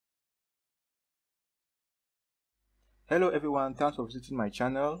Hello everyone, thanks for visiting my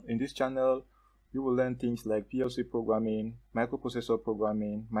channel. In this channel, you will learn things like PLC programming, microprocessor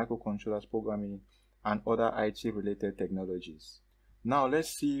programming, microcontrollers programming, and other IT related technologies. Now let's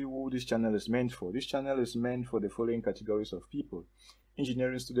see who this channel is meant for. This channel is meant for the following categories of people: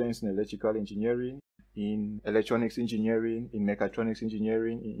 engineering students in electrical engineering, in electronics engineering, in mechatronics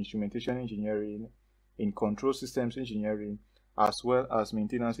engineering, in instrumentation engineering, in control systems engineering, as well as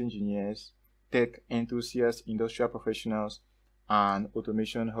maintenance engineers, tech enthusiasts, industrial professionals, and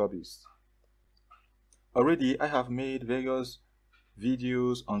automation hobbyists. Already, I have made various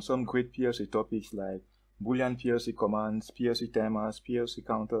videos on some great PLC topics like Boolean PLC commands, PLC timers, PLC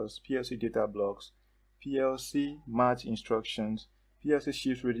counters, PLC data blocks, PLC match instructions, PLC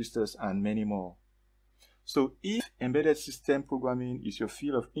shift registers, and many more. So if embedded system programming is your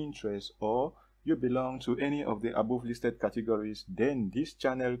field of interest, or you belong to any of the above listed categories, then this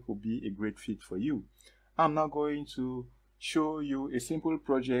channel could be a great fit for you. I'm now going to show you a simple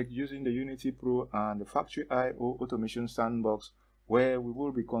project using the Unity Pro and the Factory I/O Automation Sandbox, where we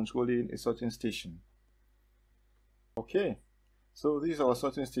will be controlling a sorting station. Okay, so this is our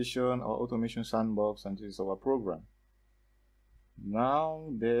sorting station, our automation sandbox, and this is our program.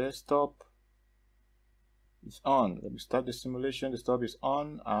 Now the stop is on. Let me start the simulation. The stop is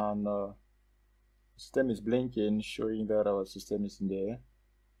on, and system is blinking, showing that our system is in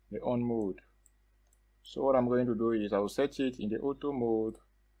the on mode. So what I'm going to do is I will set it in the auto mode,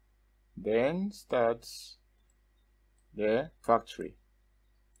 then start the factory.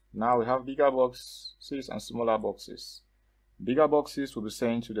 Now we have bigger boxes and smaller boxes. Bigger boxes will be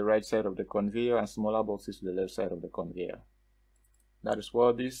sent to the right side of the conveyor, and smaller boxes to the left side of the conveyor. That is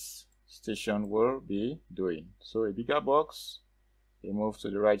what this station will be doing. So a bigger box, it moves to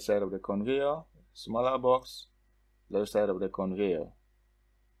the right side of the conveyor. Smaller box, left side of the conveyor.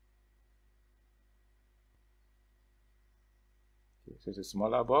 Okay, so it's a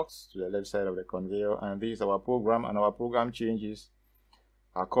smaller box to the left side of the conveyor, and this is our program, and our program changes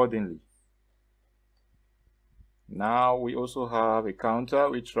accordingly. Now we also have a counter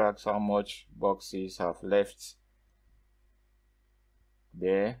which tracks how much boxes have left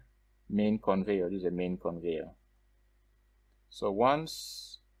the main conveyor. This is the main conveyor. So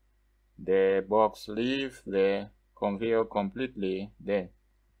once the box leaves the conveyor completely, then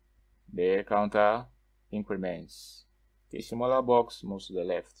the counter increments. The smaller box moves to the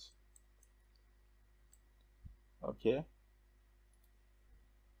left. Okay.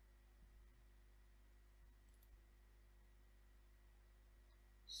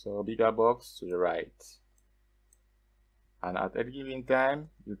 So bigger box to the right. And at any given time,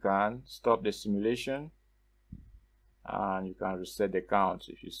 you can stop the simulation and you can reset the count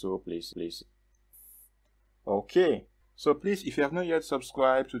if you so please. Okay, so please, if you have not yet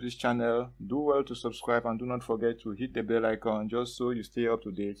subscribed to this channel, do well to subscribe, and do not forget to hit the bell icon just so you stay up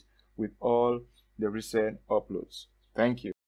to date with all the recent uploads. Thank you.